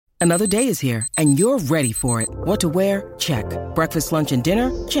Another day is here, and you're ready for it. What to wear? Check. Breakfast, lunch, and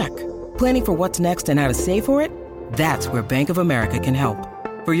dinner? Check. Planning for what's next and how to save for it? That's where Bank of America can help.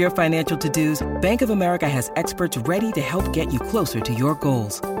 For your financial to-dos, Bank of America has experts ready to help get you closer to your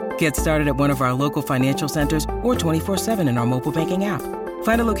goals. Get started at one of our local financial centers or 24/7 in our mobile banking app.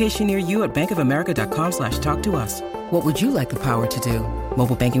 Find a location near you at bankofamerica.com/talktous. What would you like the power to do?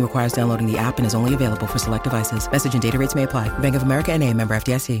 Mobile banking requires downloading the app and is only available for select devices. Message and data rates may apply. Bank of America NA, member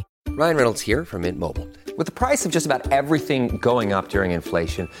FDIC. Ryan Reynolds here from Mint Mobile. With the price of just about everything going up during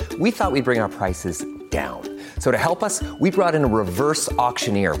inflation, we thought we'd bring our prices down. So to help us, we brought in a reverse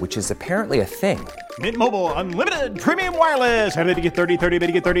auctioneer, which is apparently a thing. Mint Mobile Unlimited Premium Wireless. How to get 30, 30, bit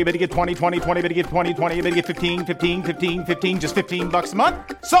to get 30, bit to get 20, 20, 20, bit to get 20, 20, bit to get 15, 15, 15, 15, just $15 a month?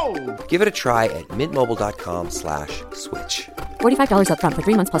 Sold! Give it a try at mintmobile.com/switch. $45 up front for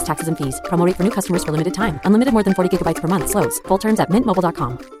 3 months plus taxes and fees. Promo rate for new customers for limited time. Unlimited more than 40 gigabytes per month. Slows full terms at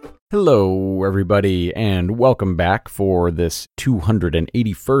mintmobile.com. Hello, everybody, and welcome back for this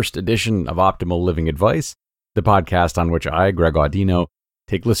 281st edition of Optimal Living Advice, the podcast on which I, Greg Audino,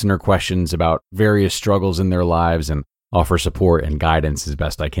 take listener questions about various struggles in their lives and offer support and guidance as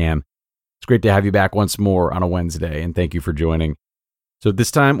best I can. It's great to have you back once more on a Wednesday, and thank you for joining. So this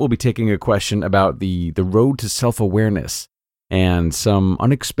time we'll be taking a question about the road to self-awareness and some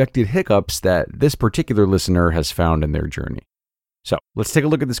unexpected hiccups that this particular listener has found in their journey. So let's take a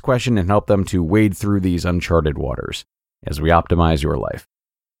look at this question and help them to wade through these uncharted waters as we optimize your life.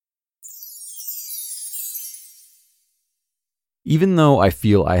 Even though I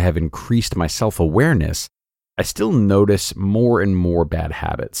feel I have increased my self-awareness, I still notice more and more bad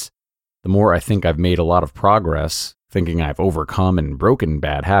habits. The more I think I've made a lot of progress, thinking I've overcome and broken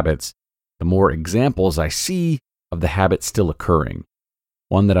bad habits, the more examples I see of the habit still occurring.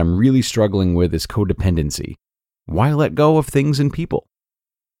 One that I'm really struggling with is codependency. Why let go of things and people?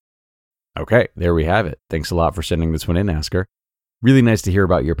 Okay, there we have it. Thanks a lot for sending this one in, Asker. Really nice to hear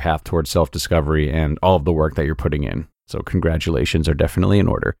about your path towards self-discovery and all of the work that you're putting in. So congratulations are definitely in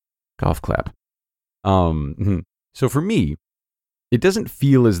order. Golf clap. So for me, it doesn't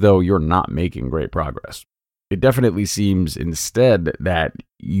feel as though you're not making great progress. It definitely seems instead that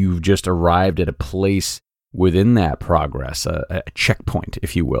you've just arrived at a place within that progress, a checkpoint,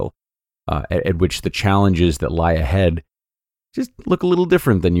 if you will, at which the challenges that lie ahead just look a little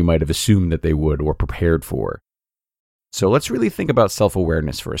different than you might have assumed that they would or prepared for. So let's really think about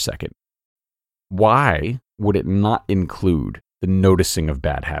self-awareness for a second. Why would it not include the noticing of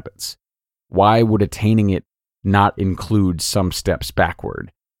bad habits? Why would attaining it not include some steps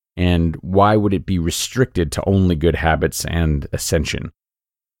backward? And why would it be restricted to only good habits and ascension?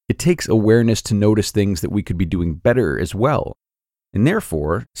 It takes awareness to notice things that we could be doing better as well. And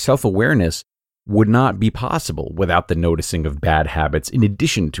therefore, self-awareness would not be possible without the noticing of bad habits in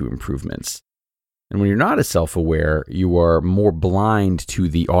addition to improvements. And when you're not as self-aware, you are more blind to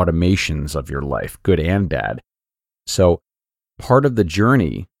the automations of your life, good and bad. So part of the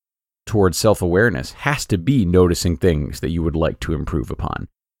journey towards self-awareness has to be noticing things that you would like to improve upon.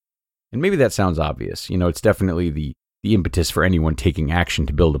 And maybe that sounds obvious. It's definitely the impetus for anyone taking action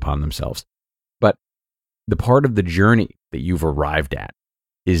to build upon themselves. But the part of the journey that you've arrived at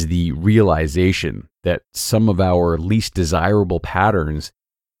is the realization that some of our least desirable patterns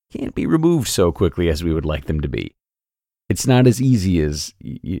can't be removed so quickly as we would like them to be. It's not as easy as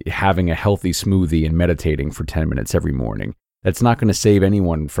having a healthy smoothie and meditating for 10 minutes every morning. That's not going to save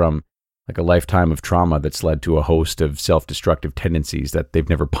anyone from a lifetime of trauma that's led to a host of self-destructive tendencies that they've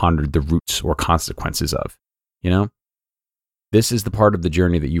never pondered the roots or consequences of. This is the part of the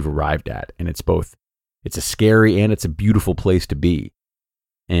journey that you've arrived at, and it's a scary and it's a beautiful place to be.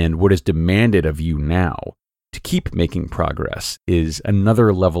 And what is demanded of you now to keep making progress is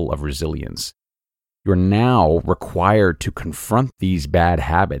another level of resilience. You're now required to confront these bad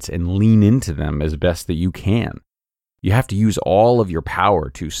habits and lean into them as best that you can. You have to use all of your power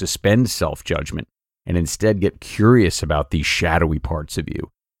to suspend self-judgment and instead get curious about these shadowy parts of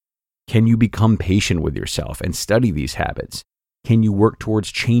you. Can you become patient with yourself and study these habits? Can you work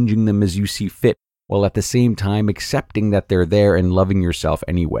towards changing them as you see fit, while at the same time accepting that they're there and loving yourself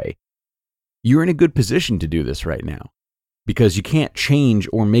anyway? You're in a good position to do this right now, because you can't change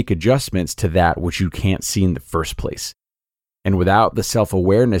or make adjustments to that which you can't see in the first place. And without the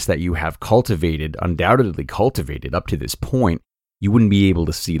self-awareness that you have undoubtedly cultivated up to this point, you wouldn't be able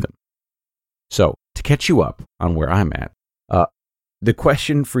to see them. So, to catch you up on where I'm at, the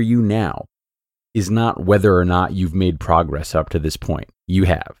question for you now is not whether or not you've made progress up to this point. You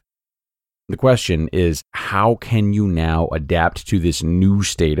have. The question is, how can you now adapt to this new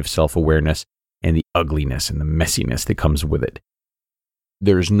state of self-awareness and the ugliness and the messiness that comes with it?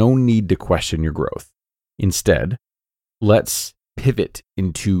 there's no need to question your growth. Instead, let's pivot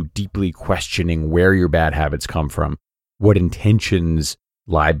into deeply questioning where your bad habits come from, what intentions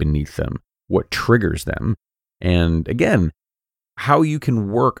lie beneath them, what triggers them, and again, how you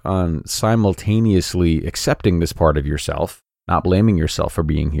can work on simultaneously accepting this part of yourself, not blaming yourself for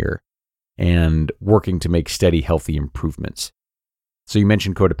being here, and working to make steady, healthy improvements. So you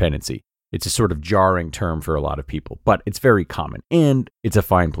mentioned codependency. It's a sort of jarring term for a lot of people, but it's very common, and it's a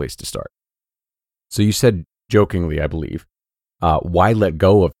fine place to start. So you said jokingly, I believe, why let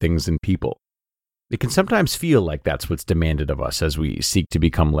go of things and people? It can sometimes feel like that's what's demanded of us as we seek to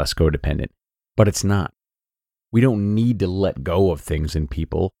become less codependent, but it's not. We don't need to let go of things and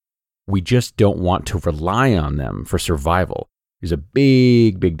people. We just don't want to rely on them for survival. There's a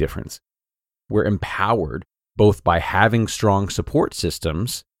big, big difference. We're empowered both by having strong support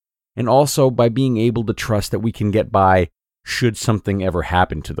systems and also by being able to trust that we can get by should something ever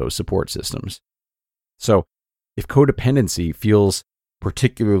happen to those support systems. So, if codependency feels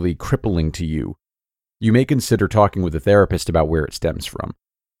particularly crippling to you, you may consider talking with a therapist about where it stems from.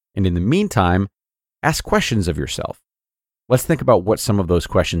 And in the meantime, ask questions of yourself. Let's think about what some of those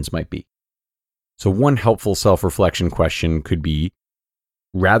questions might be. So one helpful self-reflection question could be,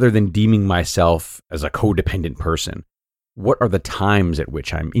 rather than deeming myself as a codependent person, what are the times at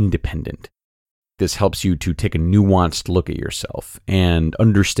which I'm independent? This helps you to take a nuanced look at yourself and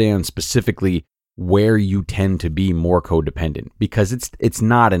understand specifically where you tend to be more codependent, because it's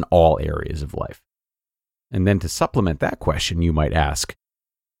not in all areas of life. And then to supplement that question, you might ask,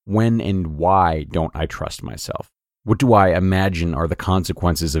 when and why don't I trust myself? What do I imagine are the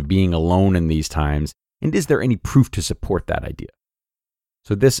consequences of being alone in these times? And is there any proof to support that idea?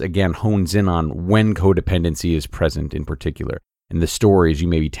 So this again hones in on when codependency is present in particular, and the stories you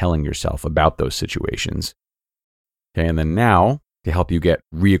may be telling yourself about those situations. Okay, and then now, to help you get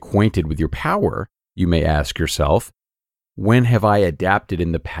reacquainted with your power, you may ask yourself, when have I adapted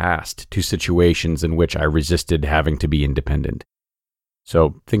in the past to situations in which I resisted having to be independent?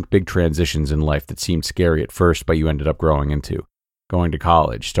 So think big transitions in life that seemed scary at first, but you ended up growing into. Going to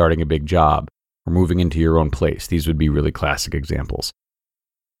college, starting a big job, or moving into your own place. These would be really classic examples.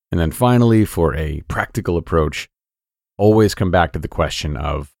 And then finally, for a practical approach, always come back to the question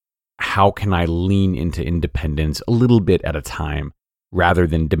of how can I lean into independence a little bit at a time rather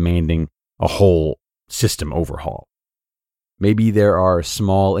than demanding a whole system overhaul. Maybe there are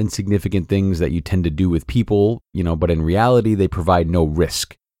small, insignificant things that you tend to do with people, but in reality, they provide no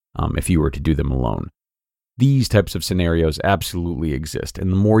risk if you were to do them alone. These types of scenarios absolutely exist,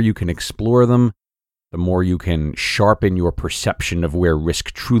 and the more you can explore them, the more you can sharpen your perception of where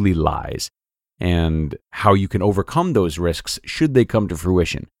risk truly lies and how you can overcome those risks should they come to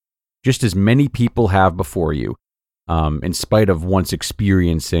fruition, just as many people have before you, in spite of once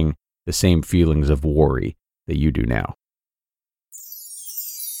experiencing the same feelings of worry that you do now.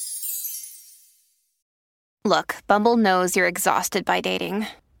 Look, Bumble knows you're exhausted by dating.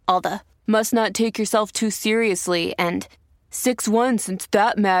 All the, must not take yourself too seriously, and 6'1" since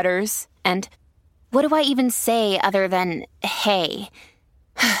that matters, and what do I even say other than, hey?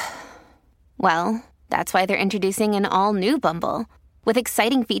 Well, that's why they're introducing an all-new Bumble, with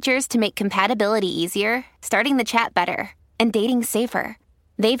exciting features to make compatibility easier, starting the chat better, and dating safer.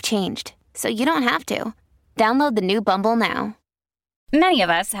 They've changed, so you don't have to. Download the new Bumble now. Many of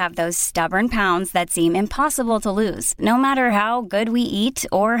us have those stubborn pounds that seem impossible to lose, no matter how good we eat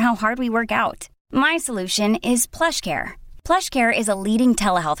or how hard we work out. My solution is PlushCare. PlushCare is a leading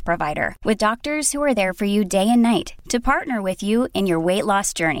telehealth provider with doctors who are there for you day and night to partner with you in your weight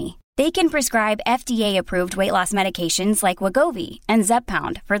loss journey. They can prescribe FDA-approved weight loss medications like Wegovy and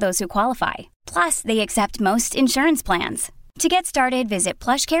Zepbound for those who qualify. Plus, they accept most insurance plans. To get started, visit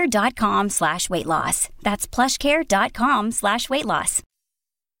plushcare.com/weightloss. That's plushcare.com/weightloss.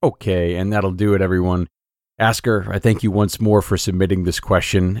 Okay, and that'll do it, everyone. Asker, I thank you once more for submitting this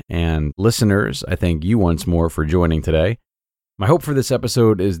question, and listeners, I thank you once more for joining today. My hope for this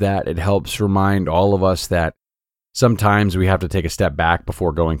episode is that it helps remind all of us that sometimes we have to take a step back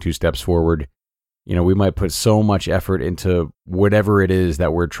before going 2 steps forward. We might put so much effort into whatever it is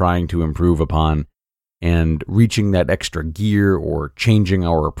that we're trying to improve upon, and reaching that extra gear or changing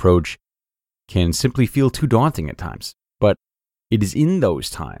our approach can simply feel too daunting at times. But it is in those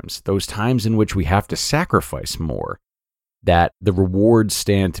times in which we have to sacrifice more, that the rewards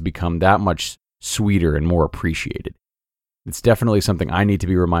stand to become that much sweeter and more appreciated. It's definitely something I need to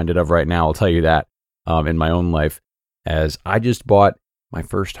be reminded of right now, I'll tell you that, in my own life, as I just bought my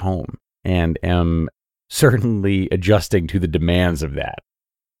first home and am certainly adjusting to the demands of that.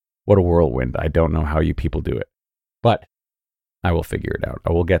 What a whirlwind. I don't know how you people do it. But I will figure it out.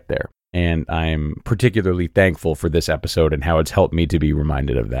 I will get there. And I'm particularly thankful for this episode and how it's helped me to be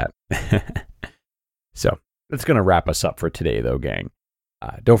reminded of that. So that's going to wrap us up for today, though, gang.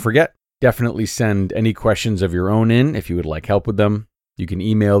 Don't forget, definitely send any questions of your own in if you would like help with them. You can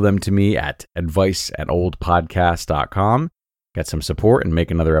email them to me at advice@oldpodcast.com. Get some support and make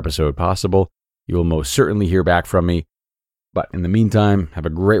another episode possible. You will most certainly hear back from me. But in the meantime, have a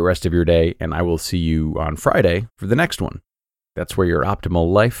great rest of your day, and I will see you on Friday for the next one. That's where your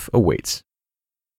optimal life awaits.